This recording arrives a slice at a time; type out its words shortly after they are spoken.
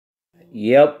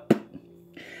Yep.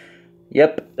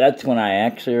 Yep, that's when I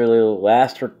actually really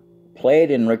last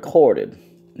played and recorded.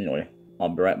 Anyway, I'll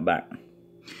be right back.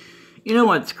 You know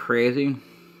what's crazy?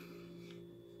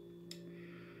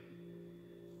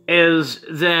 Is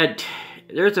that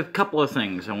there's a couple of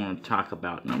things I want to talk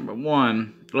about. Number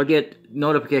one, I get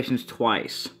notifications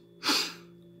twice.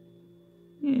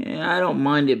 Yeah, I don't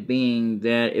mind it being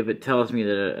that if it tells me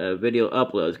that a video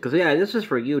uploads. Because, yeah, this is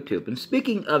for YouTube. And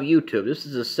speaking of YouTube, this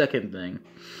is the second thing.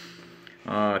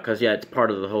 Because, yeah, it's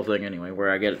part of the whole thing anyway,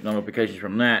 where I get notifications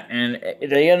from that. And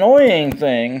the annoying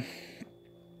thing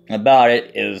about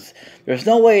it is there's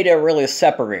no way to really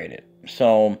separate it.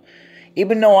 So,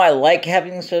 even though I like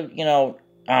having some,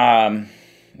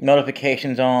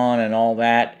 notifications on and all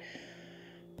that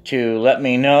to let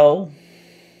me know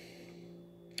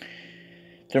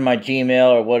through my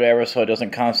Gmail or whatever, so it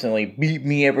doesn't constantly beep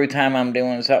me every time I'm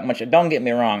doing something. Which, don't get me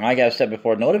wrong, like I've said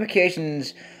before,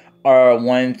 notifications are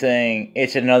one thing.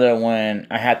 It's another when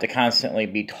I have to constantly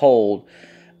be told,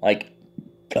 like,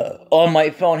 on my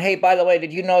phone, hey, by the way,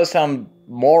 did you notice some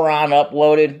moron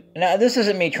uploaded? Now, this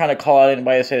isn't me trying to call out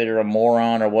anybody to say that they're a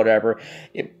moron or whatever.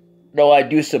 Though I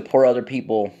do support other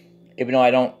people, even though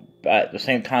I don't, at the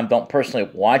same time, don't personally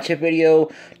watch a video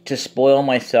to spoil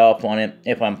myself on it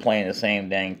if I'm playing the same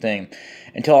dang thing.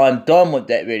 Until I'm done with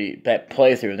that video, that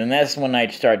playthrough, then that's when I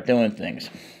start doing things.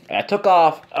 I took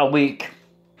off a week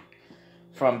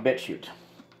from BitChute.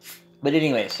 But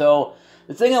anyway, so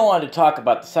the thing I wanted to talk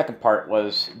about, the second part,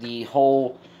 was the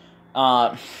whole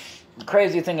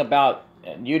crazy thing about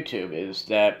YouTube is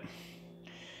that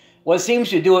what seems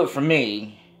to do it for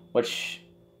me, which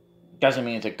doesn't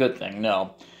mean it's a good thing,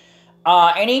 no.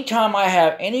 Anytime I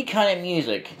have any kind of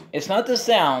music, it's not the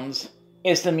sounds,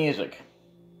 it's the music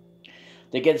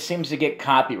that seems to get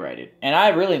copyrighted. And I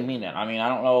really mean that. I mean, I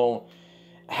don't know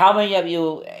how many of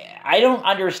you, I don't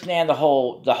understand the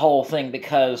whole thing,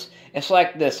 because it's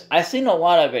like this. I've seen a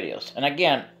lot of videos, and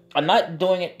again, I'm not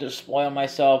doing it to spoil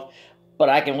myself, but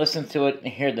I can listen to it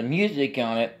and hear the music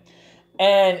on it.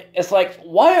 And it's like,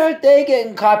 why aren't they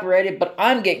getting copyrighted, but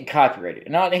I'm getting copyrighted?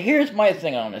 Now, here's my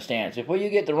thing I understand. So before you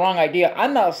get the wrong idea,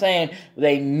 I'm not saying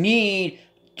they need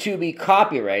to be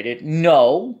copyrighted.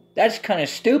 No, that's kind of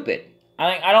stupid.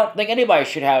 I don't think anybody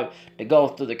should have to go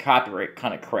through the copyright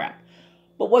kind of crap.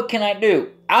 But what can I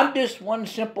do? I'm just one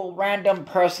simple random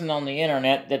person on the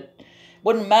internet that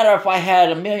wouldn't matter if I had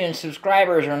 1 million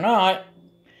subscribers or not.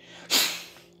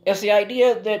 It's the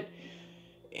idea that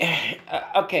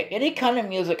okay, any kind of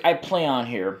music I play on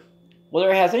here, whether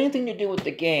it has anything to do with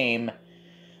the game,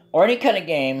 or any kind of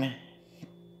game,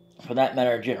 for that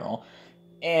matter in general,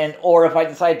 or if I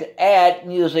decide to add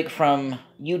music from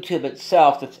YouTube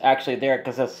itself that's actually there,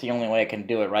 because that's the only way I can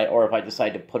do it, right? Or if I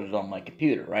decide to put it on my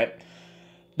computer, right?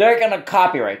 They're going to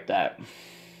copyright that,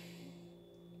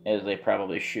 as they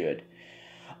probably should.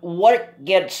 What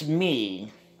gets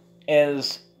me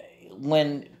is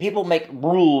when people make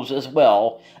rules as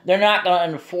well, they're not going to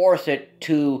enforce it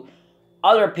to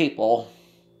other people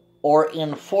or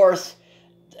enforce,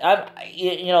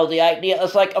 the idea.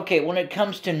 It's like, okay, when it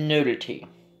comes to nudity,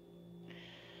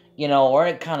 or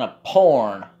any kind of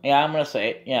porn, yeah, I'm going to say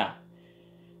it, yeah,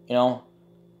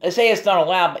 they say it's not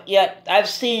allowed, but yet I've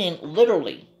seen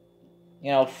literally,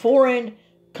 foreign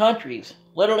countries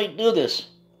literally do this.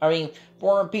 I mean,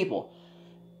 foreign people.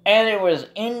 And there was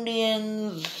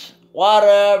Indians,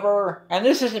 whatever. And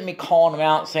this isn't me calling them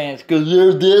out saying it's because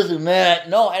they're this and that.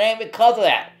 No, it ain't because of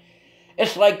that.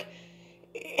 It's like,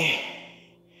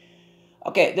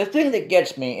 okay, the thing that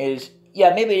gets me is,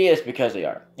 yeah, maybe it is because they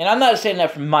are. And I'm not saying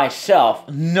that for myself.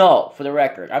 No, for the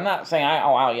record. I'm not saying,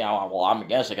 I'm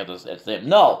against it because it's them.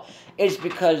 No, it's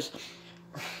because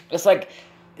it's like,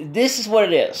 this is what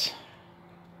it is.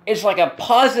 It's like a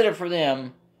positive for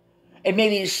them. And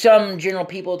maybe some general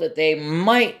people that they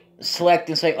might select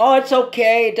and say, oh, it's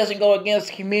okay, it doesn't go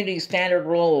against community standard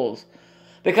rules.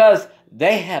 Because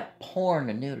they have porn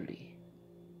and nudity.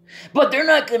 But they're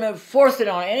not going to force it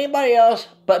on anybody else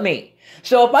but me.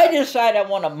 So if I decide I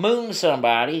want to moon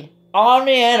somebody on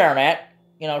the internet,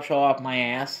 show off my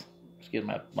ass, excuse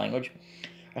my language,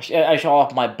 I show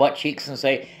off my butt cheeks and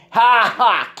say, ha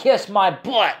ha, kiss my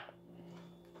butt.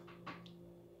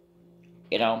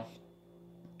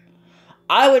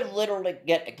 I would literally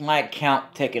get my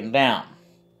account taken down.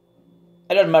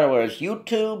 It doesn't matter whether it's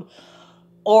YouTube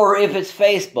or if it's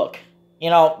Facebook.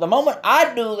 The moment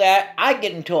I do that, I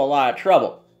get into a lot of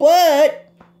trouble.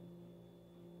 But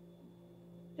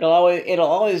it'll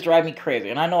always drive me crazy.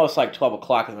 And I know it's like 12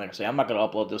 o'clock the next day. I'm not going to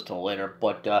upload this till later.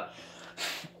 But,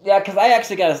 yeah, because I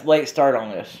actually got a late start on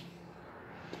this.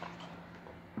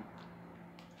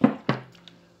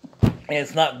 And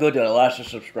it's not good that I lost a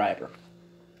subscriber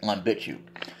on BitChute.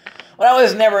 But I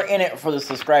was never in it for the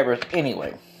subscribers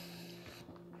anyway.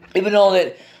 Even though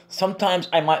that sometimes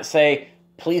I might say,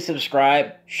 please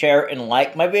subscribe, share, and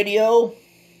like my video.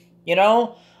 You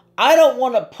know, I don't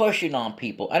want to push it on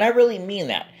people, and I really mean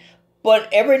that. But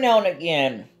every now and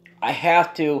again, I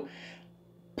have to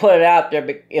put it out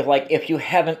there. If you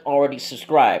haven't already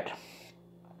subscribed,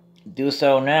 do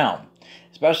so now.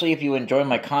 Especially if you enjoy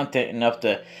my content enough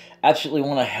to absolutely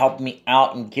want to help me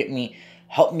out and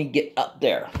help me get up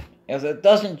there. As it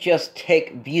doesn't just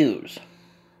take views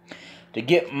to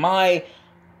get my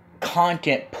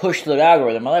content pushed to the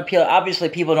algorithm. Obviously,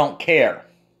 people don't care.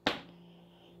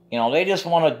 You know, they just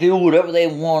want to do whatever they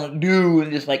want to do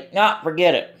and just like, nah,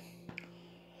 forget it.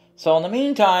 So in the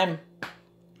meantime,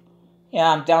 yeah,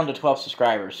 I'm down to 12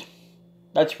 subscribers.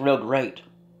 That's real great.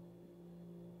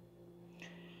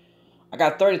 I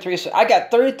got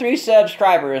 33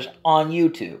 subscribers on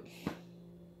YouTube.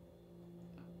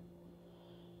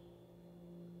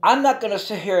 I'm not gonna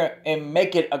sit here and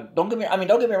make it don't get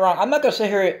me wrong, I'm not gonna sit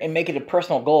here and make it a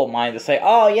personal goal of mine to say,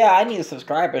 oh yeah, I need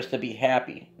subscribers to be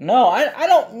happy. No, I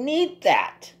don't need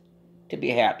that to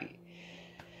be happy.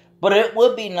 But it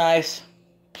would be nice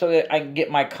so that I can get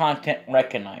my content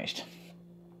recognized.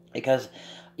 Because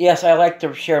yes, I like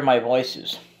to share my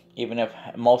voices, even if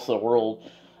most of the world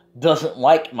doesn't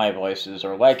like my voices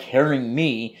or like hearing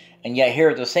me, and yet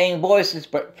hear the same voices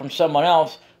but from someone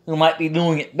else who might be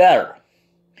doing it better.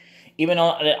 Even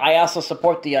though I also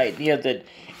support the idea that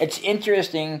it's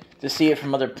interesting to see it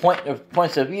from other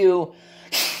points of view.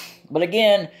 But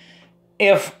again,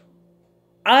 if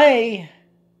I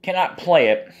cannot play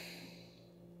it,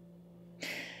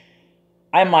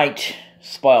 I might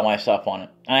spoil myself on it.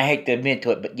 And I hate to admit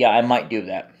to it, but yeah, I might do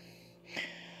that.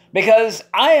 Because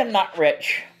I am not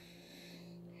rich.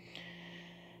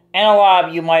 And a lot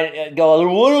of you might go,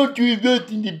 why don't you invest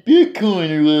in the Bitcoin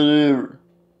or whatever?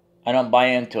 I don't buy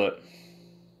into it.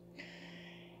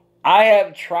 I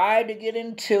have tried to get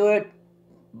into it,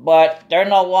 but they're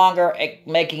no longer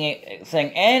making it a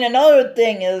thing. And another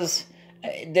thing is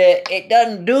that it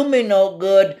doesn't do me no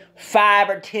good 5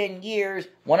 or 10 years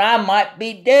when I might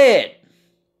be dead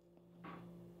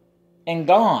and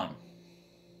gone.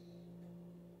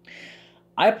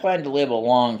 I plan to live a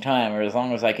long time, or as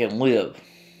long as I can live.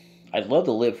 I'd love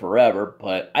to live forever,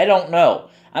 but I don't know.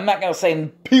 I'm not going to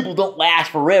say people don't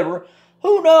last forever.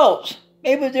 Who knows?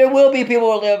 Maybe there will be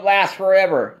people who last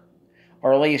forever.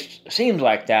 Or at least seems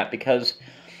like that, because,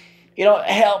 you know,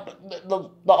 hell,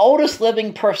 the oldest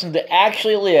living person that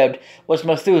actually lived was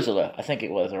Methuselah, I think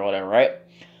it was, or whatever, right?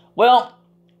 Well,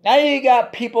 now you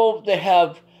got people that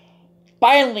have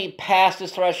finally passed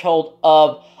this threshold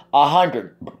of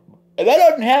 100. And that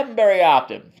doesn't happen very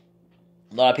often.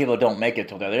 A lot of people don't make it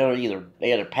till there.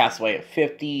 They either pass away at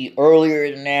 50,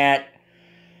 earlier than that.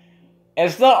 And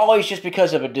it's not always just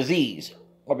because of a disease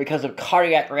or because of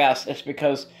cardiac arrest. It's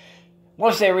because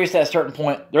once they reach that certain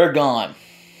point, they're gone.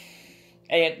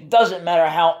 And it doesn't matter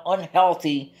how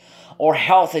unhealthy or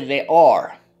healthy they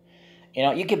are. You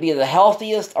know, you could be the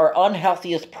healthiest or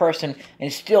unhealthiest person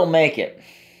and still make it.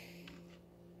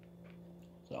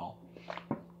 So,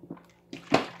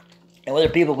 and whether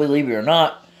people believe it or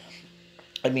not,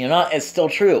 it's still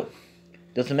true.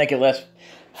 Doesn't make it less,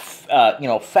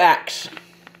 facts.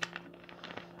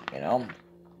 You know,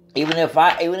 even if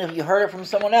you heard it from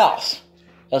someone else,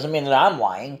 doesn't mean that I'm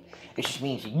lying. It just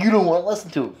means you don't want to listen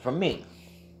to it from me.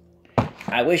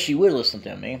 I wish you would listen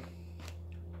to me.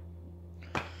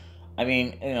 I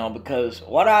mean, you know, because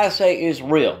what I say is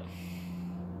real.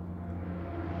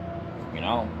 You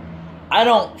know, I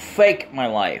don't fake my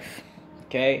life.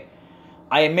 Okay,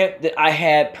 I admit that I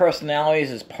had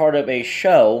personalities as part of a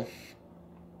show.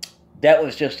 That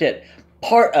was just it.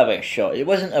 Part of a show. It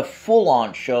wasn't a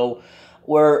full-on show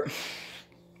where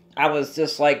I was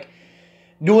just like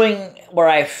doing where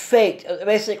I faked.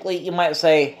 Basically, you might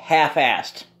say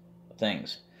half-assed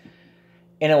things.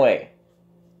 In a way.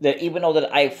 That even though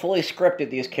that I fully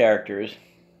scripted these characters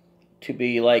to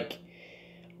be like,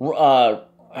 what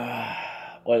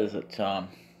is it?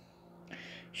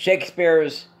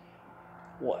 Shakespeare's,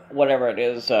 whatever it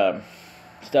is,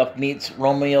 stuff meets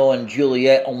Romeo and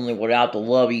Juliet, only without the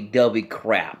lovey-dovey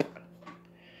crap.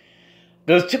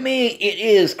 Because to me, it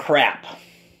is crap.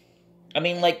 I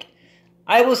mean, like,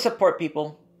 I will support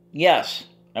people. Yes,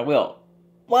 I will.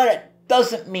 But it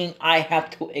doesn't mean I have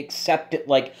to accept it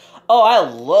like, oh, I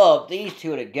love these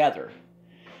two together.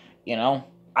 You know?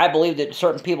 I believe that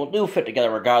certain people do fit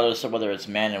together regardless of whether it's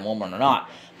man and woman or not.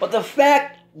 But the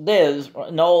fact is,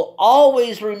 no,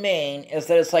 always remain, is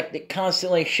that it's like it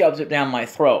constantly shoves it down my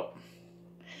throat.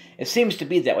 It seems to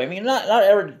be that way. I mean, not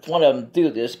every one of them do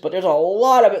this, but there's a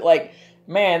lot of it like,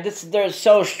 man, they're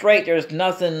so straight, there's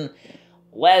nothing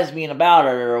lesbian about it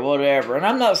or whatever. And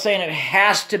I'm not saying it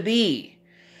has to be.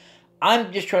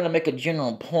 I'm just trying to make a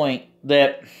general point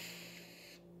that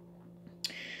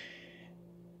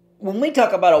when we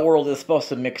talk about a world that's supposed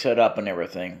to mix it up and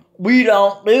everything, we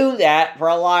don't do that for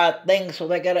a lot of things. So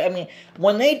they gotta, I mean,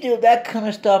 when they do that kind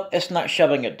of stuff, it's not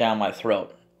shoving it down my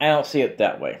throat. I don't see it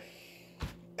that way.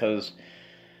 Because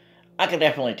I can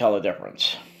definitely tell the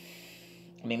difference.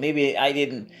 I mean, maybe I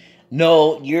didn't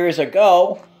know years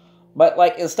ago, but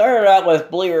like it started out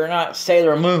with, believe it or not,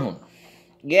 Sailor Moon.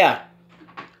 Yeah.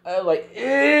 I was like,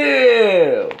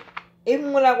 ew.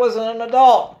 Even when I wasn't an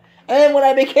adult. And then when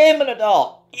I became an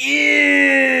adult.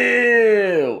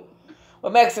 Ew!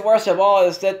 What makes it worse of all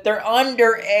is that they're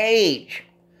underage.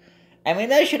 I mean,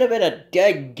 that should have been a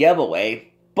dead giveaway,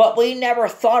 but we never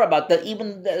thought about that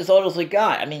even as old as we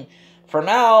got. I mean, for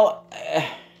now,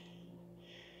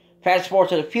 fast forward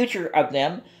to the future of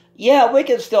them, yeah, we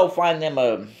can still find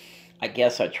them, I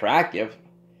guess, attractive.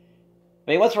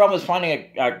 I mean, what's wrong with finding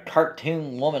a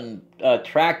cartoon woman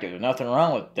attractive? There's nothing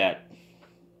wrong with that.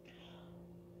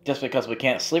 Just because we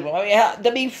can't sleep. I mean,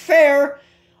 to be fair,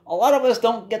 a lot of us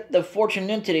don't get the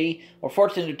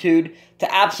fortunitude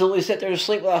to absolutely sit there and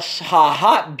sleep with a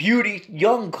hot beauty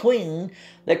young queen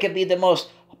that could be the most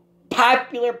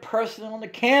popular person on the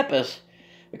campus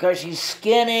because she's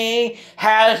skinny,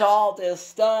 has all this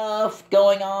stuff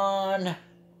going on,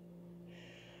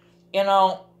 you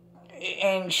know,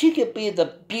 and she could be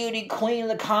the beauty queen of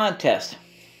the contest.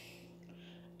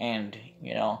 And,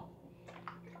 you know,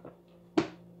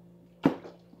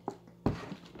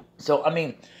 so, I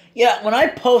mean, yeah, when I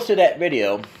posted that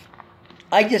video,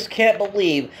 I just can't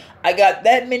believe I got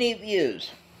that many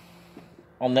views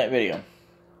on that video.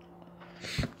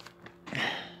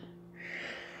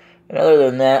 And other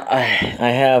than that,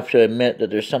 I have to admit that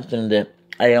there's something that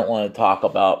I don't want to talk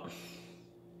about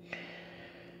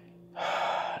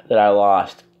that I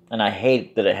lost. And I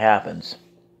hate that it happens.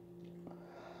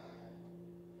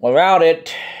 Without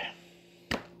it,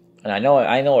 and I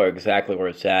know exactly where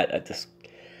it's at.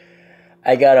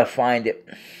 I gotta find it.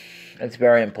 It's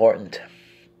very important.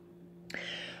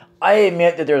 I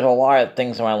admit that there's a lot of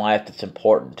things in my life that's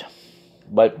important.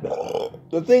 But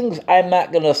the things I'm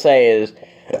not gonna say is,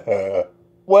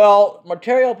 well,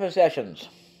 material possessions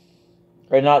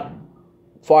are not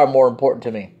far more important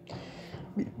to me.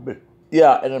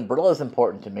 Yeah, an umbrella is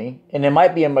important to me. And it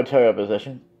might be a material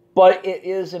possession, but it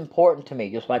is important to me,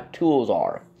 just like tools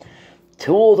are.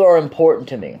 Tools are important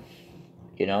to me,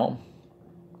 you know?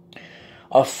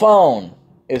 A phone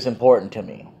is important to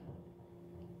me.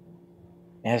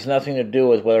 It has nothing to do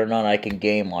with whether or not I can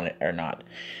game on it or not.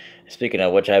 Speaking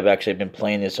of which, I've actually been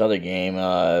playing this other game.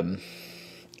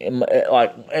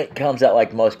 It comes out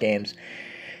like most games.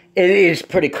 It is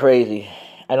pretty crazy.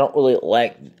 I don't really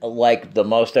like the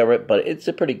most of it, but it's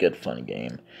a pretty good, fun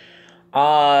game.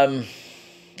 I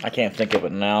can't think of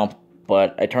it now,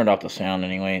 but I turned off the sound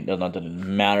anyway. It doesn't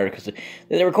matter because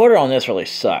the recorder on this really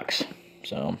sucks.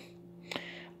 So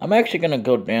I'm actually going to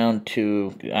go down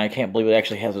to, I can't believe it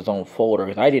actually has its own folder,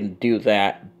 because I didn't do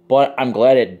that, but I'm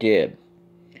glad it did.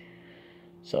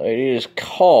 So it is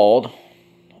called,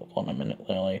 hold on a minute,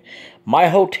 Lily, My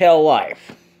Hotel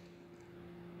Life.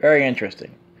 Very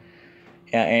interesting.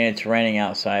 Yeah, and it's raining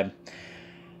outside.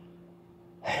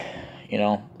 You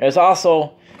know, there's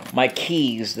also my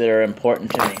keys that are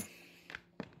important to me.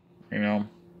 You know.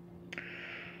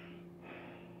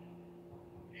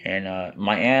 And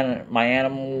my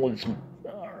animals,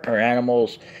 or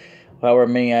animals, however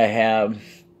many I have,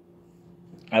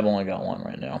 I've only got one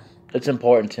right now. It's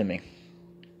important to me.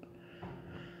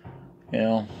 You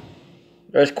know,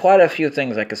 there's quite a few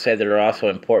things I could say that are also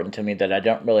important to me that I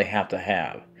don't really have to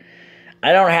have.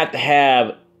 I don't have to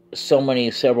have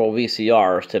several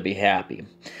VCRs to be happy.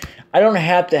 I don't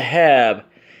have to have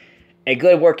a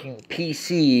good working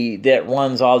PC that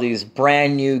runs all these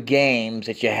brand new games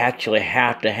that you actually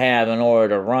have to have in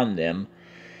order to run them.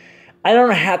 I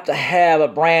don't have to have a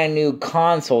brand new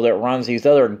console that runs these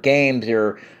other games that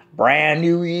are brand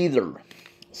new either.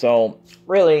 So,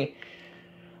 really,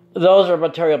 those are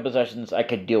material possessions I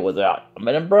could deal without. An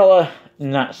umbrella,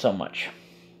 not so much.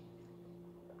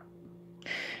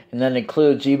 And that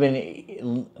includes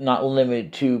even, not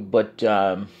limited to, but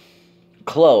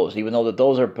clothes, even though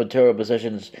those are material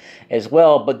possessions as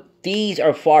well. But these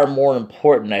are far more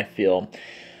important, I feel.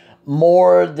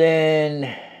 More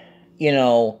than, you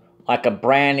know, like a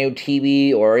brand new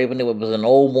TV, or even if it was an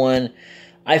old one.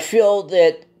 I feel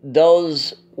that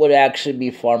those would actually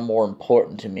be far more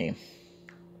important to me.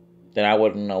 that I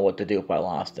wouldn't know what to do if I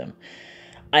lost them.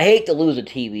 I hate to lose a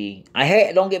TV.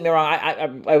 Don't get me wrong,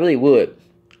 I really would.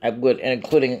 I would,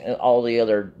 including all the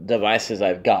other devices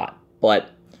I've got. But,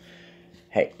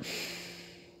 hey.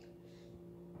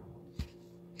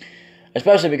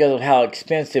 Especially because of how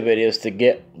expensive it is to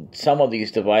get some of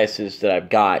these devices that I've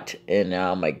got. And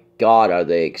oh my God, are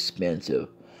they expensive.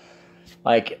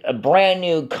 Like, a brand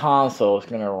new console is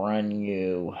going to run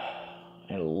you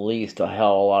at least a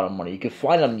hell of a lot of money. You can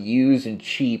find them used and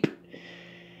cheap,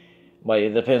 but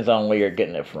it depends on where you're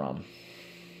getting it from.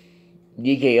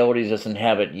 DK Oldies doesn't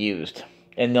have it used,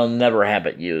 and they'll never have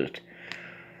it used.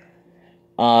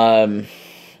 But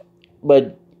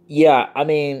yeah, I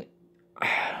mean,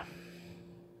 I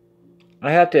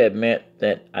have to admit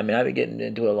that I've been getting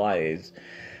into a lot of these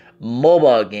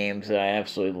mobile games that I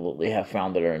absolutely have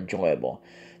found that are enjoyable.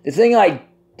 The thing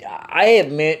I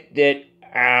admit that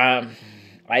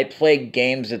I play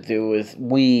games that do with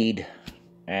weed,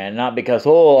 and not because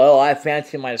I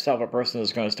fancy myself a person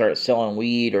that's going to start selling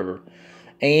weed or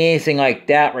anything like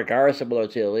that, regardless of whether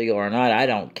it's illegal or not. I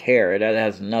don't care. That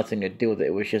has nothing to do with it.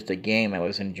 It was just a game I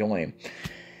was enjoying.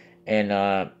 And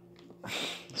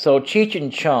so Cheech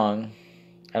and Chong,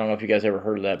 I don't know if you guys ever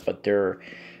heard of that, but they're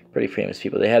pretty famous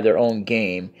people. They have their own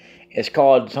game. It's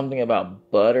called something about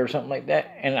Bud or something like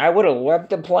that. And I would have loved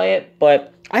to play it,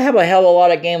 but I have a hell of a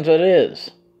lot of games that it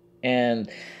is. And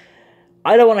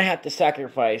I don't want to have to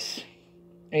sacrifice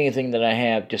anything that I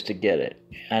have just to get it.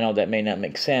 I know that may not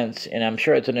make sense, and I'm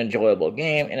sure it's an enjoyable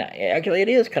game, and actually it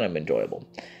is kind of enjoyable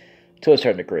to a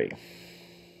certain degree.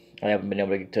 I haven't been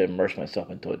able to immerse myself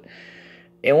into it.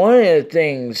 And one of the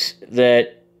things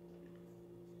that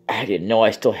I didn't know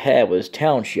I still had was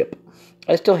Township.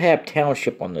 I still have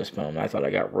Township on this phone. I thought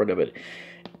I got rid of it.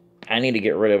 I need to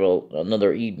get rid of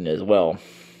Another Eden as well,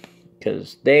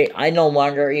 because I no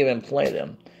longer even play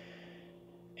them.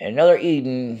 Another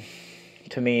Eden,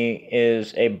 to me,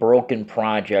 is a broken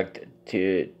project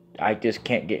I just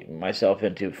can't get myself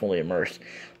into fully immersed.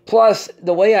 Plus,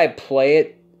 the way I play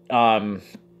it,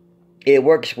 it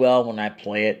works well when I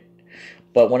play it,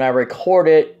 but when I record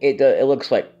it, it looks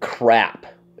like crap,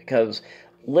 because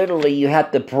literally you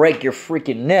have to break your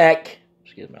freaking neck,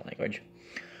 excuse my language,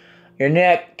 your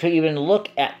neck to even look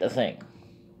at the thing.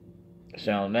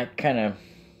 So that kind of,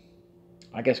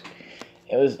 I guess,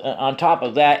 it was, on top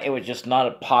of that, it was just not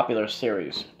a popular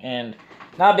series. And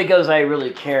not because I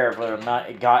really care whether or not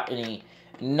it got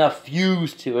enough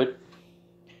views to it,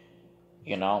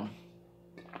 you know.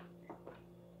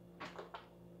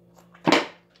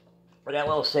 But I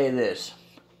will say this,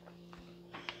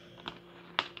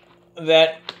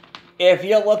 that if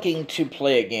you're looking to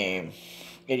play a game,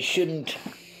 it shouldn't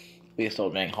be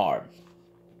so dang hard.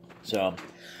 So,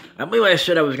 I believe I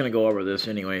said I was going to go over this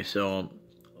anyway, so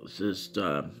let's just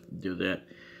do that.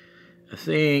 I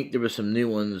think there were some new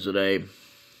ones that I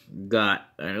got.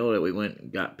 I know that we went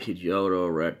and got Pidgeotto,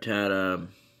 Rattata,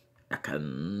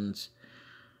 Akans.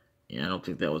 Yeah, I don't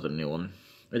think that was a new one.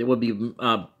 It would be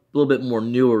a little bit more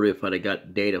newer if I'd have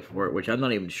got data for it, which I'm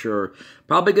not even sure.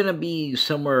 Probably going to be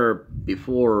somewhere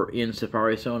before in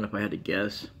Safari Zone, if I had to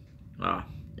guess.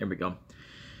 There we go.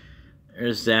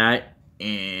 There's that,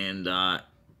 and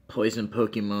Poison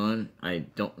Pokemon. I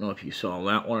don't know if you saw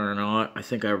that one or not. I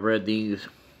think I read these.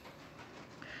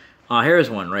 Here's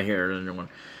one right here. Another one.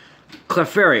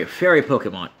 Clefairy, fairy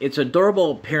Pokemon. Its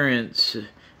adorable appearance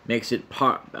makes it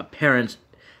popular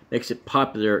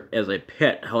as a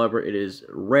pet. However, it is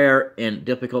rare and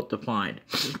difficult to find.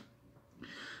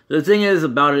 The thing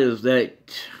about it is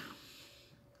that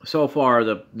so far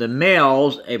the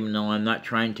males, even though I'm not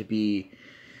trying to be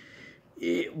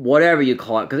whatever you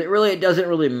call it, because it doesn't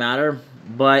really matter,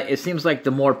 but it seems like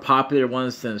the more popular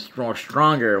ones than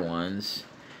stronger ones,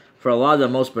 for a lot of the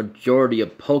most majority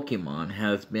of Pokemon,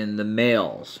 has been the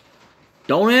males.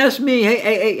 Don't ask me.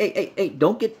 Hey,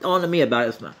 don't get on to me about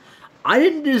it. I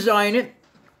didn't design it.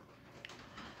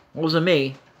 It wasn't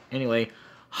me. Anyway,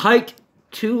 height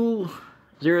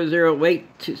 200,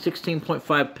 weight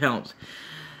 16.5 pounds.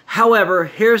 However,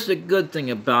 here's the good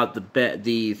thing about the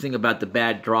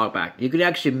bad drawback. You could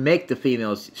actually make the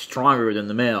females stronger than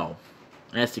the male.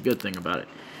 That's the good thing about it.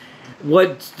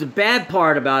 What's the bad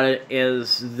part about it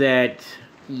is that,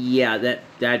 yeah,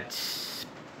 that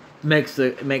makes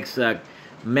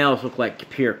males look like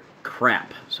pure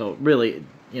crap. So really,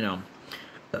 you know,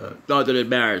 not that it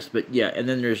matters, but yeah. And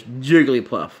then there's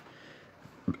Jigglypuff.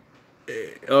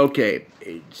 Okay,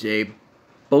 it's a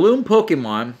balloon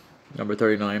Pokemon, number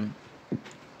 39.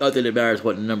 Not that it matters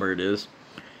what number it is.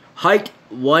 Height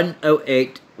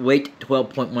 108, weight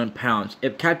 12.1 pounds.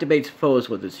 It captivates foes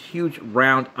with its huge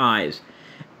round eyes.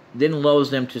 then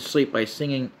lulls them to sleep by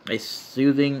singing a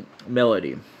soothing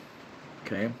melody.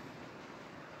 Okay.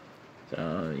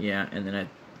 So, yeah, and then I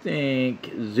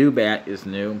think Zubat is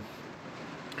new.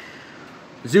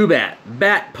 Zubat,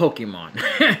 bat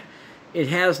Pokemon. It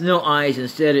has no eyes.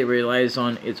 Instead, it relies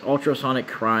on its ultrasonic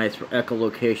cries for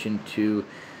echolocation to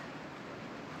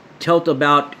tilt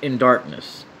about in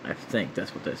darkness. I think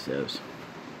that's what that says.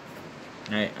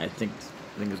 I think it's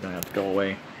going to have to go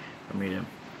away for me to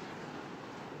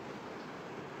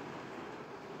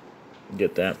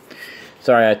get that.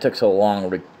 Sorry, I took so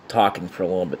long talking for a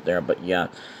little bit there, but yeah.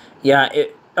 Yeah,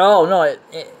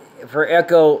 for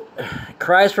echo,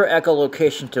 cries for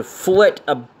echolocation to flit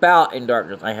about in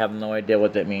darkness. I have no idea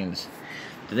what that means.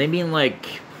 Do they mean like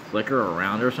flicker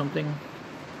around or something?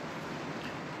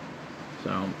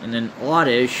 So, and then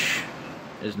Oddish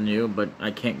is new, but I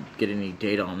can't get any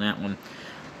data on that one.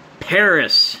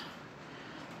 Paras.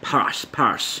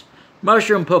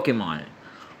 Mushroom Pokemon.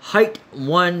 Height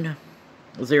 100,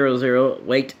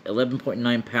 weight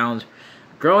 11.9 pounds.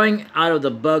 Growing out of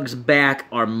the bug's back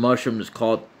are mushrooms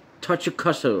called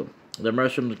Tochikusu. The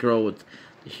mushrooms grow with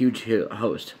a huge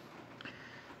host.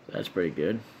 That's pretty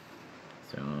good.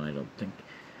 So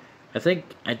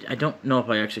I don't know if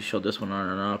I actually showed this one on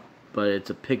or not, but it's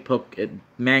a pig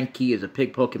Mankey is a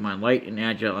pig Pokemon, light and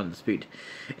agile on its feet,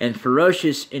 and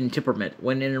ferocious in temperament.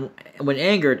 When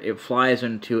angered, it flies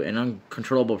into an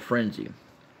uncontrollable frenzy.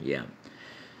 Yeah.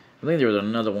 I think there was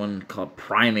another one called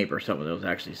Primeape or something that was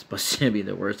actually supposed to be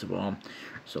the worst of all.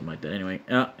 Something like that. Anyway,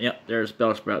 yep, there's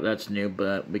Bellsprout. That's new,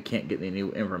 but we can't get any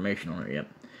new information on it yet.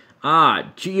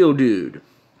 Geodude.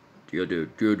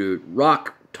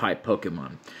 Rock-type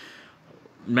Pokemon.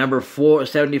 Number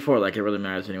 474, like it really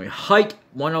matters anyway. Height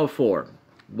 104.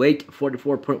 Weight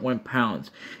 44.1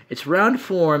 pounds. Its round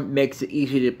form makes it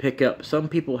easy to pick up. Some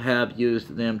people have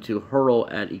used them to hurl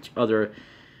at each other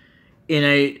in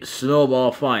a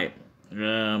snowball fight.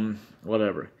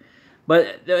 Whatever.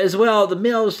 But as well, the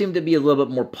males seem to be a little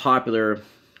bit more popular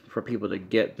for people to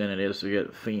get than it is to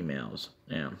get females.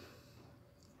 Yeah.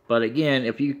 But again,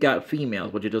 if you got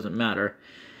females, which it doesn't matter,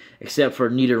 except for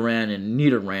Nidoran and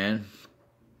Nidoran,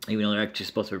 even though they're actually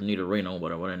supposed to be Nidorino,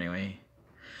 whatever, anyway.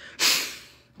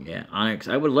 Yeah, Onix.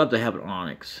 I would love to have an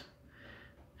Onix.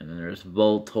 And then there's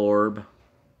Voltorb.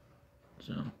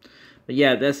 So, but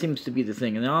yeah, that seems to be the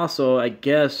thing. And also, I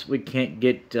guess we can't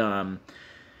get our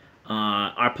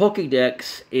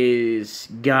Pokédex is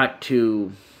got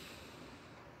to,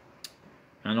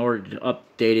 in order to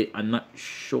update it, I'm not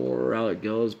sure how it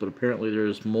goes, but apparently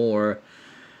there's more.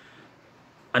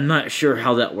 I'm not sure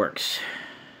how that works.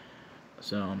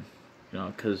 So,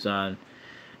 because,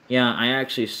 yeah, I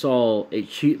actually saw a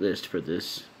cheat list for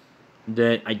this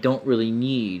that I don't really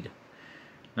need.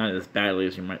 Not as badly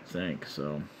as you might think,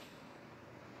 so.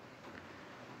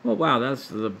 Oh, wow, that's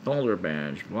the Boulder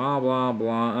Badge. Blah, blah,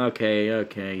 blah. Okay,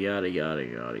 yada, yada, yada,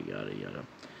 yada, yada.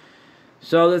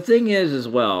 So, the thing is, as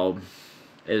well,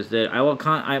 is that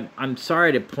I'm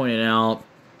sorry to point it out,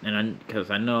 and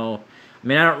because I know, I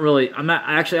mean, I want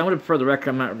to, for the record,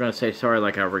 I'm not going to say sorry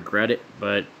like I regret it,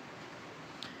 but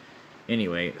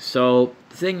anyway, so,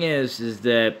 the thing is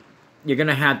that you're going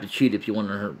to have to cheat if you want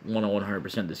to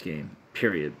 100% this game,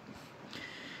 period.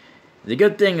 The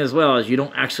good thing as well is you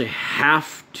don't actually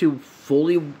have to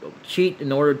fully cheat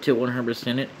in order to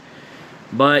 100% it,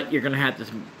 but you're going to have to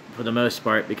for the most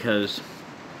part because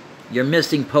you're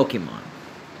missing Pokemon.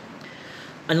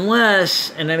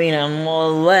 Unless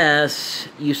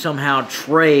you somehow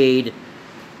trade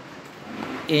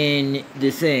in the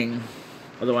thing,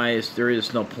 otherwise there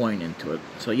is no point into it.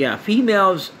 So yeah,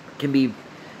 females can be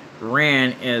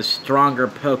ran as stronger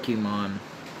Pokemon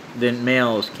than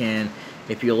males can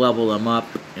if you level them up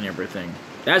and everything.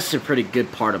 That's a pretty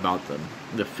good part about them,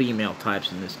 the female types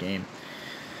in this game.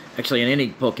 Actually, in any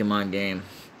Pokemon game.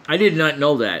 I did not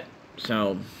know that.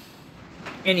 So,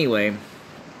 anyway.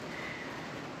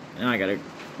 Now I gotta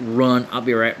run. I'll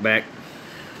be right back.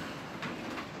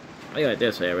 Look at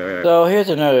this. So, here's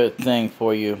another thing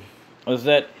for you. Was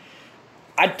that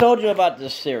I told you about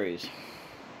this series.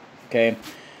 Okay?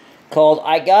 Called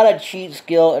I Got a Cheat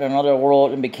Skill in Another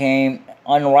World and Became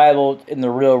Unrivaled in the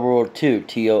Real World too,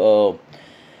 TOO.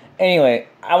 Anyway,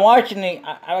 I'm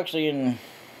actually in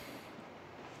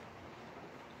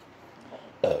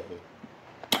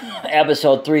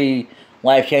episode 3,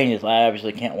 Life Changes. I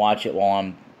obviously can't watch it while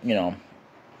I'm,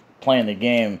 playing the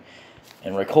game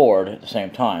and record at the same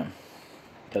time.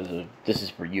 Because this is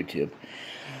for YouTube.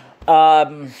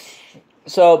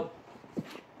 So,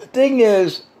 the thing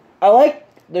is, I like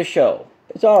the show.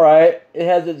 It's alright. It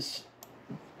has its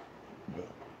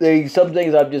some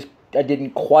things I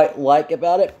didn't quite like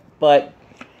about it, but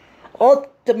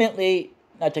ultimately,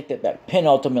 I take that back,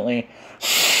 penultimately,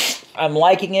 I'm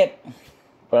liking it,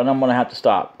 but I'm going to have to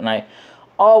stop. And I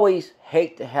always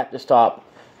hate to have to stop,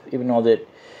 even though that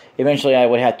eventually I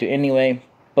would have to anyway.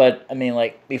 But, I mean,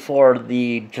 like, before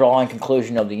the drawing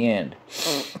conclusion of the end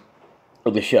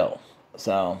of the show.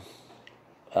 So,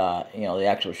 the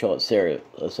actual show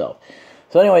itself.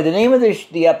 So, anyway, the name of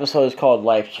the episode is called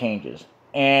Life Changes.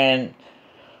 And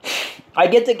I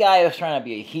get the guy who's trying to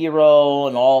be a hero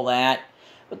and all that.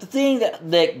 But the thing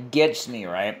that gets me,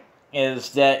 right, is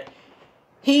that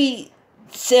he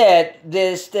said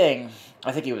this thing.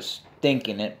 I think he was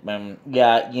thinking it.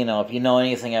 If you know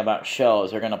anything about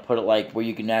shows, they're going to put it like where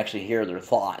you can actually hear their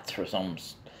thoughts for some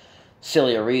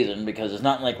silly reason, because it's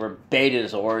not like we're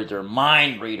betazoids or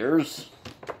mind readers.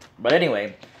 But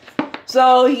anyway,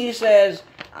 so he says,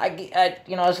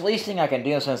 it's the least thing I can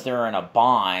do since they're in a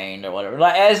bind or whatever.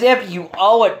 Like, as if you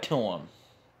owe it to them.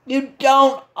 You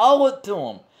don't owe it to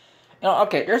them.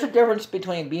 Okay, there's a difference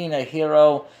between being a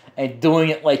hero and doing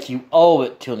it like you owe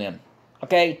it to them.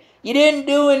 Okay? You didn't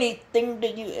do anything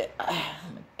that you... Oh,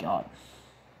 my God.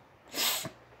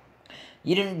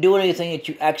 You didn't do anything that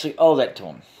you actually owe that to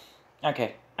them.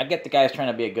 Okay, I get the guy's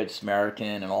trying to be a good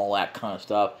Samaritan and all that kind of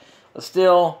stuff. But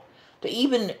still, to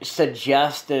even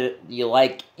suggest that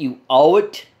you owe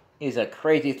it is a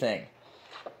crazy thing.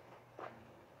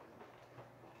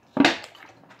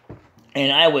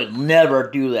 And I would never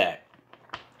do that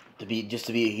just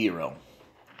to be a hero.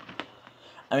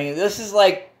 I mean, this is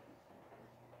like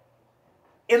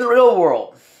in the real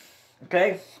world,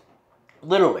 okay?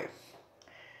 Literally.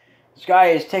 This guy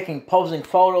is posing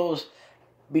photos,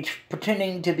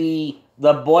 pretending to be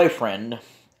the boyfriend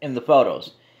in the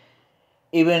photos.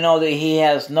 Even though that he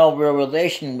has no real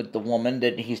relation with the woman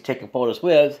that he's taking photos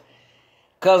with.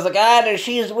 Because the guy that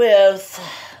she's with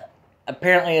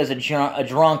apparently is a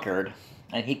drunkard.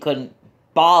 And he couldn't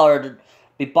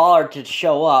be bothered to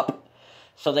show up.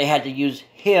 So they had to use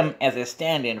him as a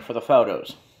stand-in for the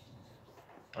photos.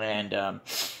 And,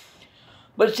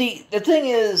 but see, the thing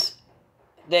is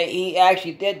that he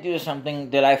actually did do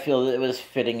something that I feel that was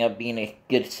fitting of being a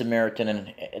good Samaritan,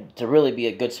 and to really be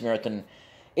a good Samaritan,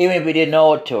 even if he didn't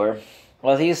owe it to her,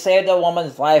 was he saved a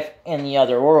woman's life in the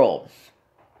other world.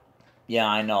 Yeah,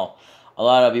 I know. A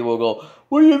lot of people go,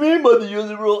 what do you mean by the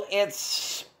other world?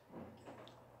 It's...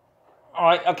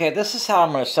 Alright, okay, this is how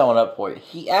I'm going to sum it up for you.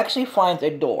 He actually finds a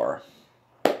door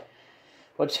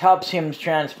which helps him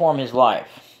transform his life.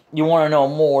 You want to know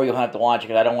more, you'll have to watch it,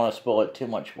 because I don't want to spoil it too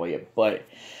much for you. But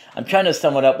I'm trying to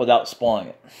sum it up without spoiling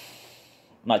it.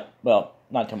 Not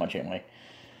too much anyway.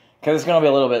 Because it's going to be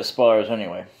a little bit of spoilers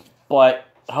anyway. But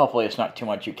hopefully it's not too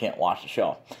much you can't watch the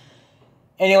show.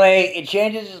 Anyway, it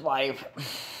changes his life.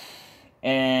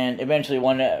 And eventually,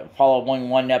 one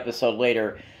episode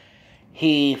later,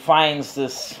 he finds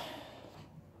this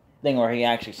thing where he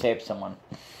actually saves someone.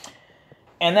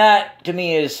 And that, to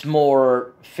me, is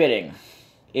more fitting.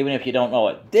 Even if you don't know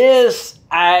it.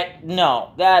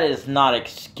 No, that is not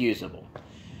excusable.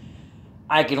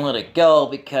 I can let it go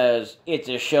because it's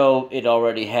a show, it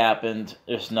already happened,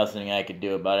 there's nothing I could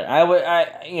do about it. I'm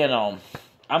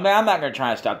not going to try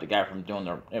and stop the guy from doing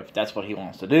if that's what he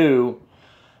wants to do,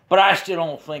 but I still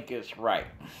don't think it's right.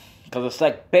 Because it's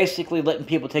like basically letting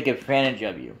people take advantage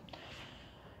of you.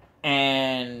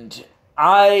 And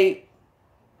I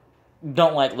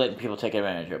don't like letting people take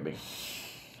advantage of me.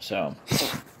 So,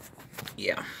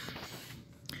 yeah.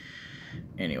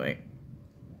 Anyway.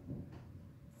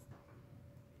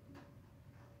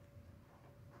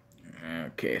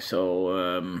 Okay,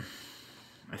 so,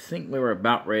 I think we were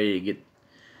about ready to get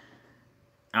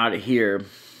out of here.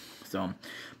 So,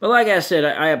 but like I said,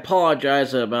 I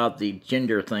apologize about the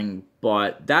gender thing,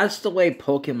 but that's the way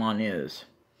Pokemon is.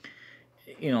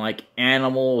 Like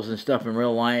animals and stuff in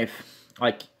real life.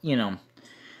 Like, the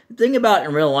thing about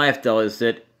in real life, though, is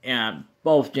that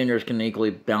both genders can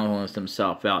equally balance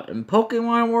themselves out. In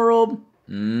Pokemon world,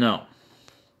 no.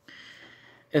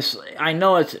 I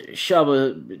know it's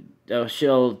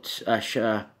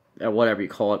whatever you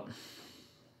call it,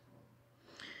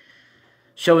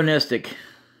 chauvinistic,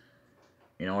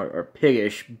 or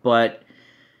piggish, but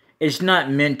it's not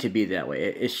meant to be that way.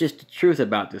 It's just the truth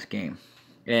about this game.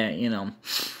 And,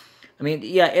 I mean,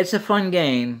 yeah, it's a fun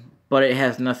game, but it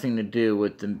has nothing to do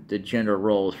with the gender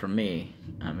roles for me.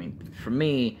 I mean, for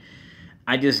me,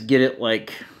 I just get it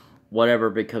like whatever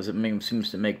because it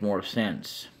seems to make more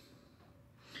sense.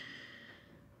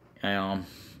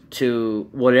 To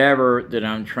whatever that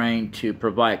I'm trying to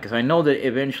provide. Because I know that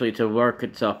eventually to work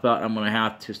itself out, I'm going to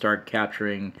have to start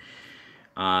capturing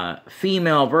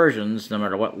female versions, no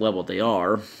matter what level they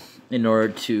are, in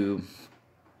order to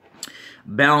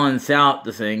balance out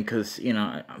the thing, because, you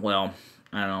know, well,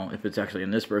 I don't know if it's actually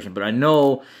in this version, but I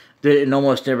know that in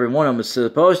almost every one of them, it's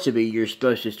supposed to be, you're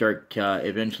supposed to start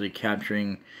eventually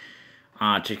capturing,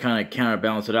 to kind of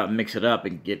counterbalance it out, mix it up,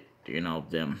 and get, you know,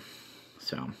 them.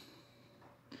 So,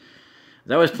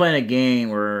 I was playing a game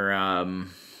where,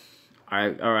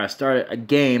 I started a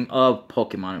game of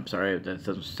Pokemon. I'm sorry if that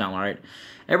doesn't sound right.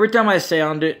 Every time I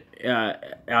sound it,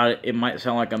 it might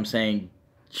sound like I'm saying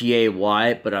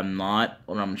G-A-Y, but I'm not.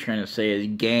 What I'm trying to say is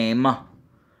game,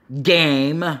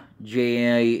 J-A-M-E.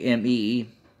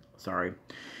 Sorry, I'm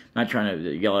not trying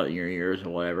to yell out in your ears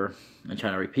or whatever. I'm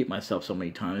trying to repeat myself so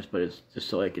many times, but it's just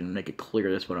so I can make it clear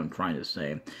that's what I'm trying to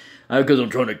say. Because I'm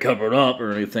trying to cover it up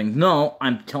or anything. No,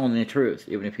 I'm telling the truth,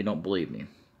 even if you don't believe me.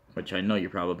 Which I know you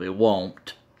probably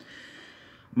won't.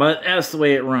 But that's the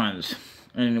way it runs.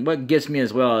 And what gets me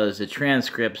as well is the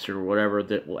transcripts or whatever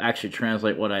that will actually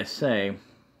translate what I say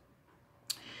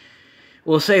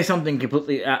will say something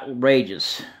completely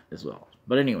outrageous as well.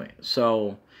 But anyway,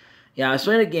 so, yeah, I was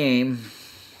playing a game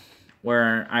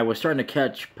where I was starting to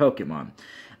catch Pokemon.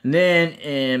 And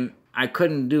then I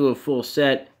couldn't do a full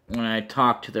set when I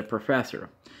talked to the professor.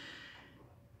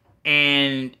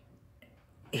 And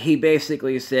he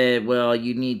basically said, well,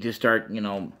 you need to start, you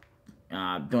know,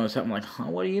 doing something like, huh,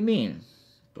 what do you mean?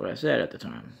 What I said at the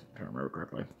time, if I remember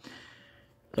correctly.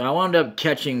 So I wound up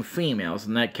catching females,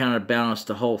 and that kind of balanced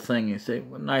the whole thing. You say,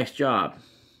 well, nice job.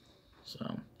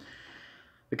 So,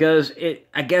 because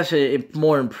I guess it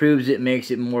more improves it,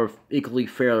 makes it more equally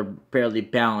fairly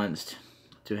balanced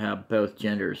to have both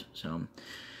genders. So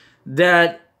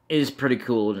that is pretty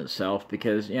cool in itself,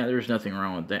 because, yeah, there's nothing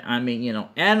wrong with that. I mean, you know,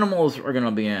 animals are going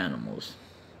to be animals.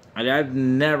 I've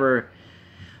never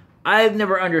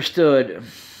understood,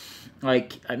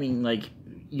 like, I mean, like,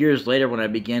 years later when I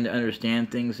began to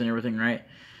understand things and everything, right?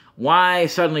 Why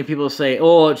suddenly people say,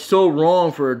 oh, it's so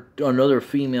wrong for another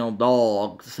female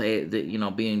dog to say that, you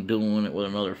know, doing it with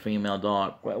another female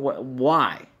dog.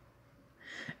 Why?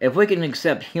 If we can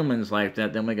accept humans like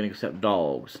that, then we can accept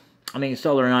dogs. I mean,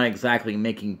 so they're not exactly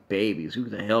making babies. Who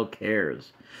the hell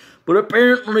cares? But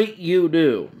apparently you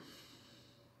do.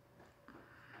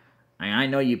 I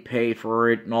know you pay for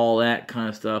it and all that kind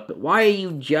of stuff, but why are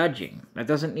you judging? That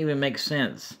doesn't even make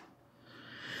sense.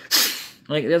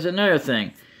 Like, there's another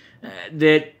thing.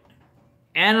 That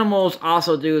animals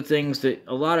also do things that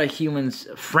a lot of humans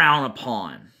frown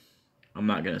upon. I'm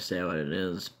not going to say what it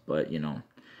is, but, you know.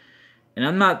 And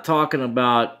I'm not talking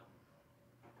about,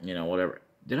 you know, whatever.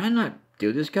 Did I not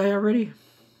do this guy already?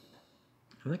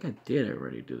 I think I did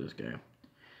already do this guy.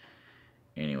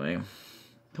 Anyway.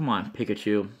 Come on,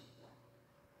 Pikachu.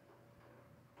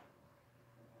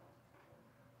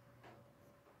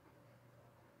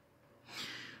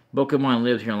 Pokemon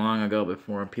lived here long ago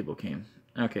before people came.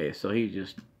 Okay, so he's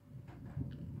just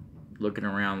looking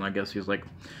around. I guess he's like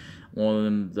one of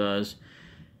them does.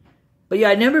 But yeah,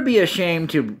 I'd never be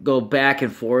ashamed to go back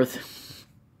and forth.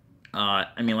 I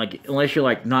mean, like, unless you're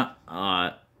like not,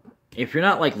 if you're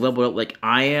not like leveled up like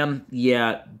I am,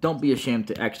 yeah, don't be ashamed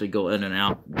to actually go in and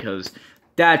out, because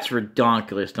that's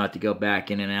redonkulous not to go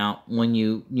back in and out when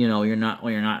you're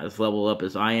not as leveled up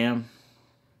as I am.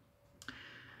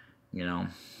 You know.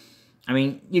 I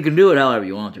mean, you can do it however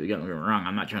you want to. Don't get me wrong.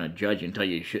 I'm not trying to judge you and tell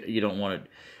you you don't want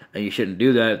it, you shouldn't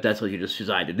do that if that's what you just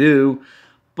decide to do.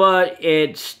 But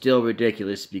it's still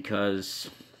ridiculous, because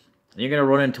you're going to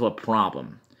run into a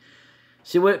problem.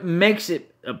 See, what makes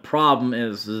it a problem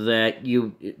is that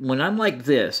when I'm like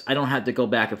this, I don't have to go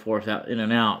back and forth, out in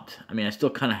and out. I mean, I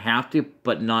still kind of have to,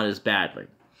 but not as badly.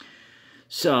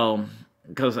 So,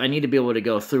 because I need to be able to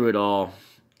go through it all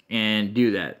and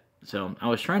do that. So, I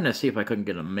was trying to see if I couldn't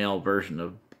get a male version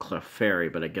of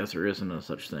Clefairy, but I guess there isn't a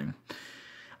such thing.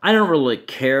 I don't really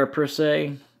care, per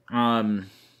se,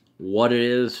 what it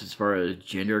is as far as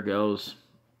gender goes.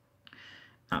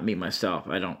 Not me, myself.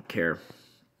 I don't care.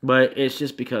 But it's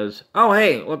just because, oh,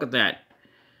 hey, look at that.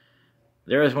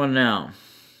 There is one now.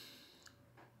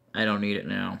 I don't need it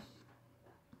now.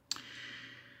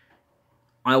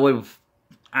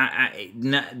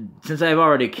 Since I've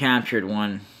already captured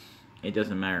one, it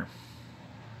doesn't matter.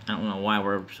 I don't know why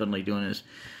we're suddenly doing this.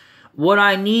 What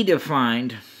I need to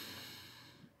find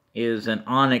is an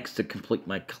Onix to complete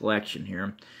my collection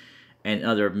here, and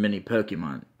other mini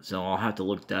Pokemon. So I'll have to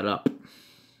look that up.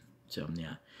 So,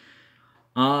 yeah.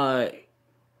 I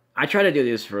try to do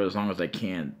this for as long as I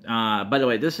can. By the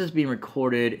way, this is being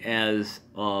recorded as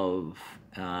of,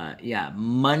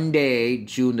 Monday,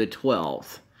 June the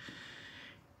 12th.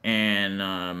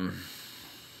 And,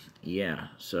 yeah,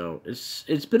 so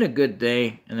it's been a good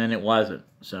day, and then it wasn't.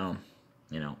 So,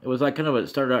 you know, it was like it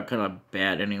started out kind of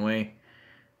bad anyway.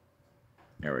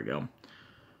 There we go.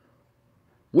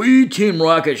 We, Team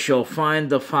Rocket, shall find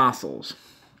the fossils.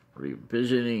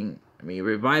 Reviving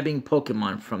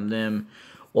Pokemon from them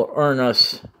will earn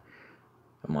us...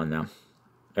 Come on now.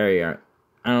 There you are.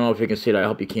 I don't know if you can see that. I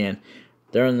hope you can.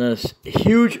 They're in this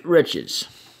huge riches.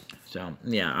 So,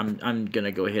 yeah, I'm going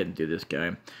to go ahead and do this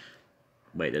guy.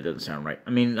 Wait, that doesn't sound right. I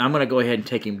mean, I'm going to go ahead and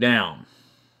take him down.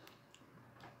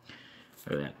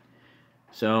 Look at that.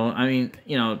 So, I mean,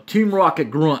 you know, Team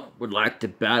Rocket Grunt would like to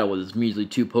battle with his measly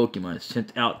 2 Pokemon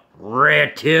sent out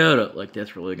Rattata. Like,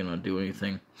 that's really going to do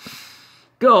anything.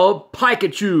 Go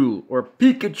Pikachu or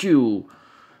Pikachu.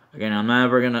 Again,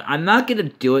 I'm not gonna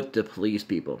do it to please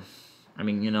people. I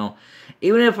mean, you know,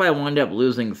 even if I wind up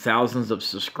losing thousands of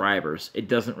subscribers, it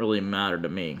doesn't really matter to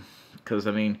me. Because,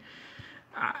 I mean,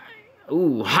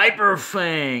 ooh, Hyper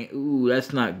Fang. Ooh,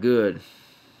 that's not good.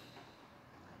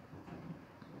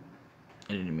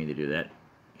 I didn't mean to do that.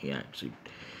 He actually...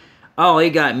 Oh, he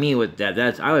got me with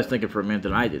that. I was thinking for a minute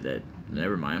that I did that.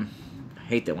 Never mind. I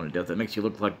hate that when it does. That makes you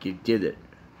look like you did it.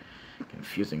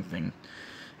 Confusing thing.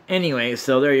 Anyway,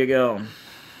 so there you go.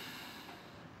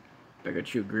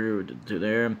 Pikachu grew to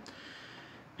there.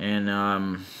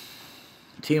 And,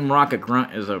 Team Rocket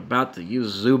Grunt is about to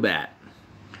use Zubat.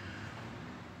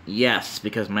 Yes,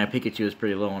 because my Pikachu is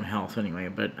pretty low on health anyway,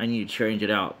 but I need to change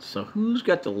it out. So who's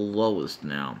got the lowest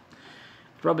now?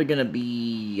 It's probably going to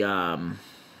be,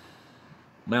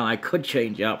 well, I could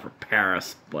change out for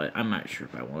Paris, but I'm not sure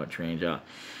if I want to change out.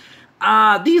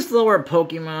 These lower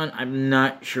Pokemon, I'm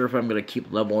not sure if I'm going to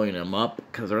keep leveling them up,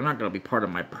 because they're not going to be part of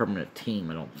my permanent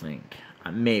team, I don't think.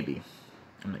 Maybe.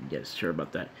 I'm not yet sure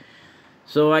about that.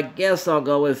 So I guess I'll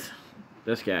go with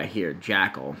this guy here,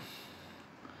 Jackal.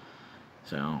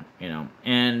 So, you know,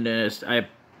 and I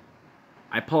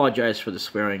apologize for the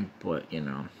swearing, but, you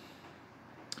know,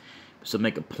 so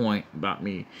make a point about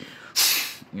me,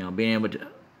 you know, being able to...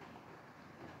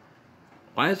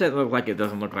 Why does that look like it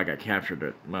doesn't look like I captured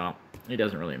it? Well, it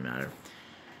doesn't really matter.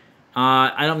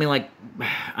 I don't mean like...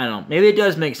 I don't know. Maybe it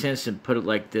does make sense to put it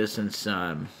like this since,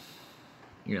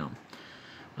 you know...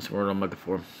 What's the word I'm looking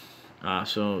for?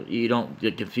 So you don't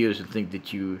get confused and think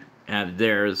that you have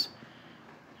theirs.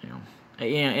 You know.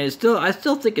 Yeah, and I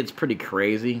still think it's pretty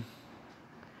crazy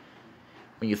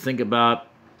when you think about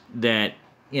that,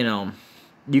 you know,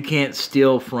 you can't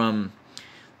steal from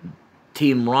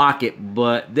Team Rocket,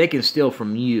 but they can steal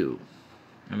from you.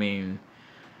 I mean,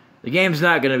 the game's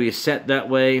not going to be set that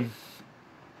way,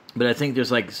 but I think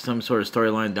there's like some sort of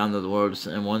storyline down the road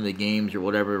in one of the games or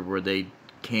whatever where they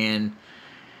can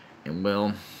and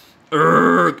will.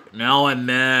 Urgh, now I'm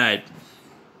mad.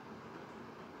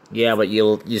 Yeah, but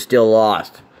you still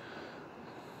lost.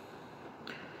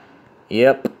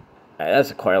 Yep,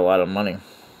 that's quite a lot of money.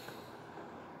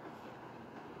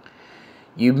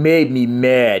 You made me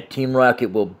mad. Team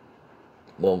Rocket will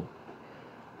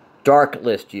dark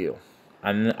list you.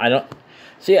 I don't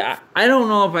see. I don't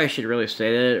know if I should really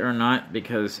say that or not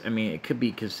because I mean it could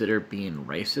be considered being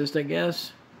racist. I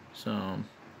guess so.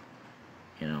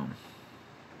 You know.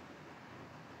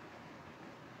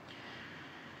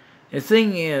 The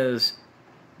thing is,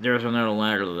 there's another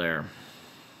ladder there,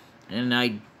 and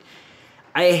I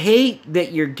hate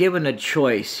that you're given a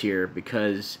choice here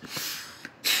because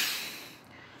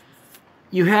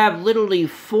you have literally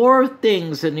 4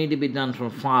 things that need to be done from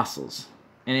fossils,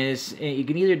 and you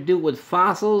can either do it with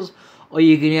fossils or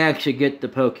you can actually get the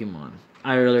Pokemon.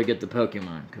 I'd rather get the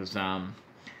Pokemon because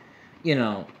you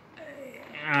know,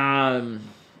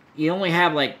 you only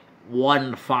have like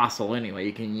 1 fossil anyway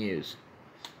you can use.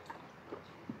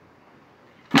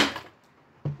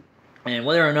 And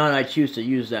whether or not I choose to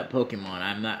use that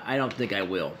Pokemon, I don't think I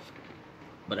will.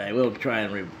 But I will try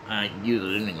and use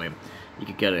it anyway.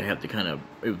 You could have to kind of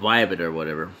revive it or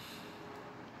whatever.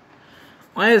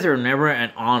 Why is there never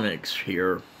an Onyx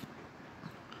here?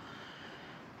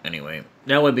 Anyway,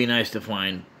 that would be nice to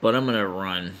find, but I'm gonna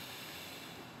run.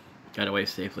 Got away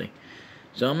safely.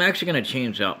 So I'm actually gonna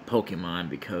change out Pokemon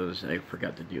because I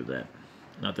forgot to do that.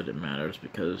 Not that it matters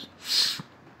because,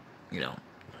 you know,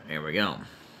 there we go.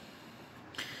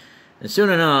 And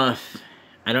soon enough,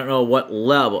 I don't know what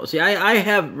level. See, I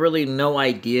have really no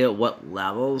idea what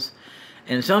levels.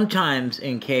 And sometimes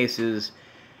in cases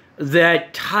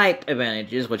that type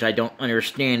advantages, which I don't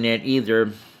understand that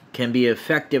either, can be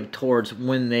effective towards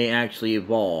when they actually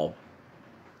evolve.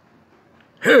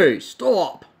 Hey,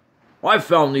 stop! I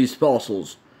found these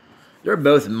fossils. They're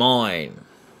both mine.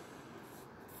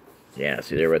 Yeah,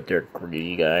 see, they're right there,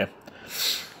 greedy guy.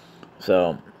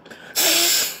 So...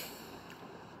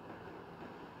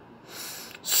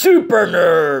 Super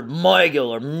Nerd,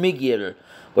 Miguel,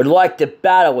 would like to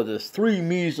battle with his 3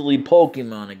 measly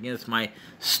Pokemon against my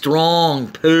strong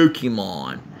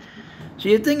Pokemon. So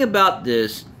the thing about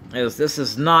this is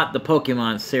is not the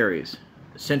Pokemon series.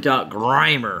 Sent out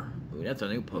Grimer. Ooh, that's a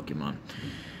new Pokemon.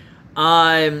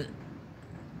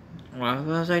 What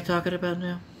was I talking about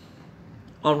now?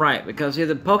 All right, because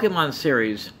the Pokemon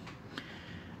series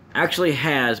actually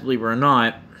has, believe it or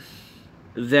not,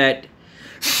 that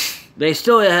they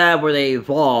still have where they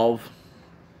evolve,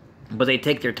 but they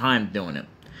take their time doing it.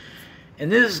 In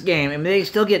this game, I mean, they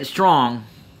still get strong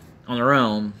on their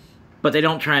own, but they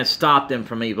don't try and stop them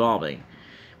from evolving.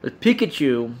 With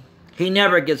Pikachu, he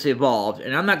never gets evolved,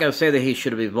 and I'm not going to say that he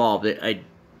should have evolved it,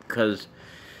 because,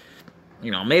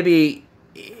 you know, maybe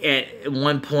at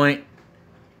one point,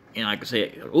 you know, I could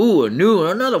say, ooh,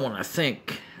 another one, I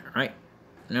think, right?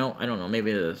 No, I don't know,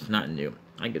 maybe it's not new.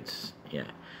 I think it's,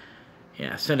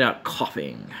 yeah, send out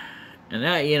coughing. And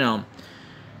that, you know,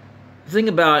 the thing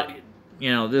about,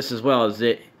 you know, this as well is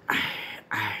that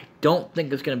I don't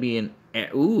think it's going to be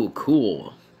ooh,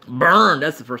 cool. Burn,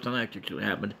 that's the first time that actually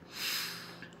happened.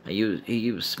 He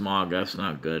used Smog, that's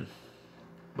not good.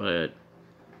 But,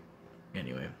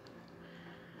 anyway.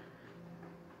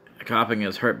 Coughing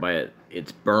is hurt by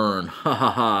its burn. Ha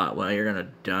ha ha. Well, you're gonna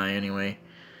die anyway.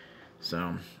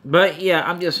 So, but yeah,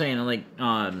 I'm just saying, like,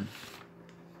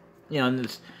 you know,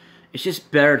 it's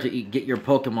just better to get your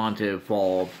Pokemon to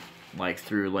evolve, like,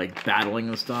 through, like, battling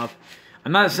and stuff.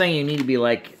 I'm not saying you need to be,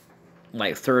 like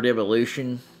third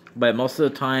evolution, but most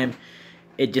of the time,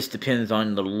 it just depends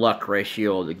on the luck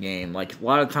ratio of the game. Like, a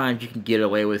lot of times you can get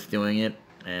away with doing it,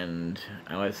 and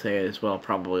I would say as well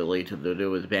probably lead to do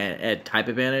with type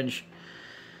advantage.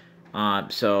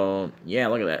 So, yeah,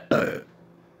 look at that.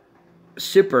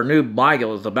 Super Noob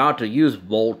Michael is about to use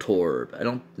Voltorb. I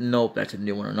don't know if that's a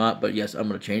new one or not, but yes, I'm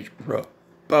going to change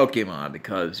Pokemon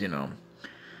because, you know.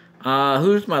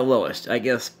 Who's my lowest? I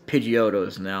guess Pidgeotto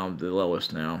is now the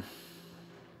lowest now.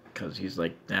 Because he's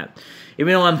like that.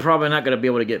 Even though I'm probably not going to be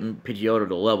able to get Pidgeotto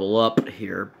to level up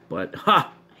here, but,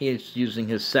 he's using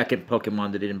his second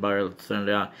Pokemon that didn't bother to send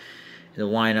it out in the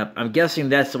lineup. I'm guessing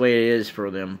that's the way it is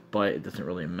for them, but it doesn't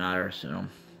really matter, so.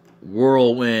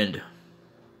 Whirlwind.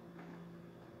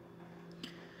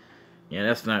 Yeah,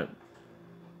 that's not,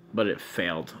 but it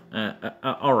failed.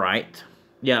 Alright.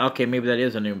 Yeah, okay, maybe that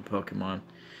is a new Pokemon.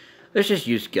 Let's just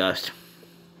use Gust.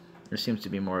 It seems to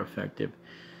be more effective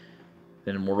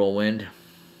than Whirlwind.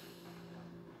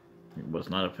 It was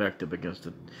not effective against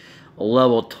a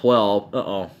level 12.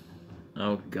 Uh-oh.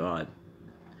 Oh, God.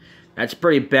 That's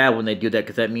pretty bad when they do that,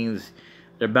 because that means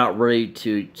they're about ready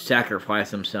to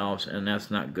sacrifice themselves, and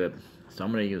that's not good. So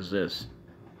I'm going to use this.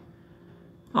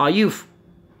 Oh,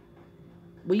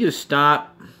 will you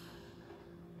stop?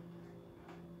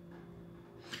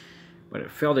 But it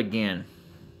failed again.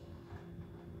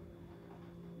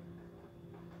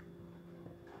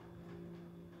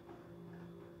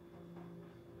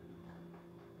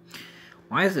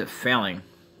 Why is it failing?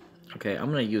 Okay,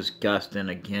 I'm going to use Gust in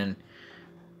again.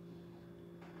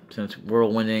 Since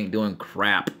Whirlwind ain't doing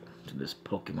crap to this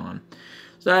Pokemon.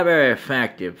 It's not very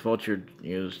effective. Vulture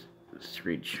used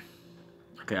Screech.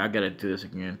 Okay, I gotta do this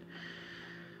again.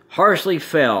 Harshly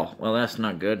fell. Well, that's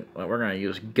not good. Well, we're gonna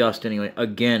use Gust anyway.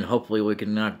 Again, hopefully we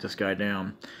can knock this guy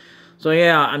down. So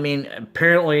yeah, I mean,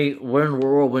 apparently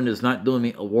Whirlwind is not doing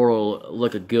me a world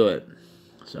looking good.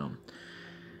 So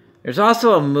there's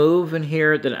also a move in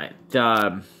here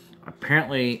that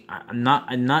apparently I'm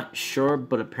not sure,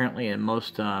 but apparently in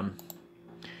most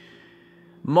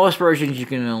versions you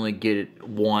can only get it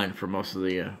one for most of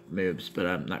the moves, but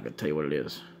I'm not gonna tell you what it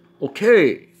is.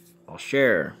 Okay, I'll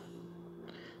share.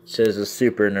 Says the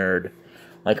super nerd.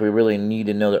 Like we really need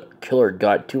to know that Killer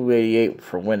got 288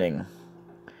 for winning.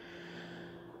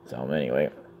 So anyway,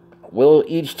 we'll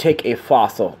each take a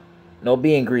fossil. No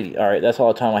being greedy. Alright, that's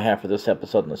all the time I have for this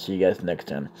episode, and I'll see you guys next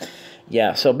time.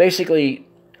 Yeah, so basically,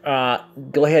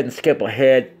 go ahead and skip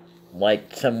ahead,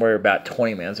 like somewhere about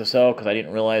 20 minutes or so, because I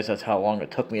didn't realize that's how long it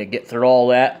took me to get through all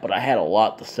that, but I had a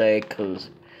lot to say,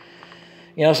 because,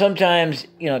 you know, sometimes,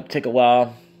 you know, it take a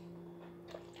while,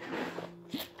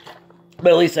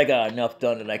 but at least I got enough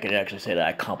done that I could actually say that I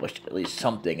accomplished at least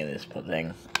something in this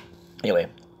thing. Anyway,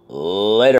 later.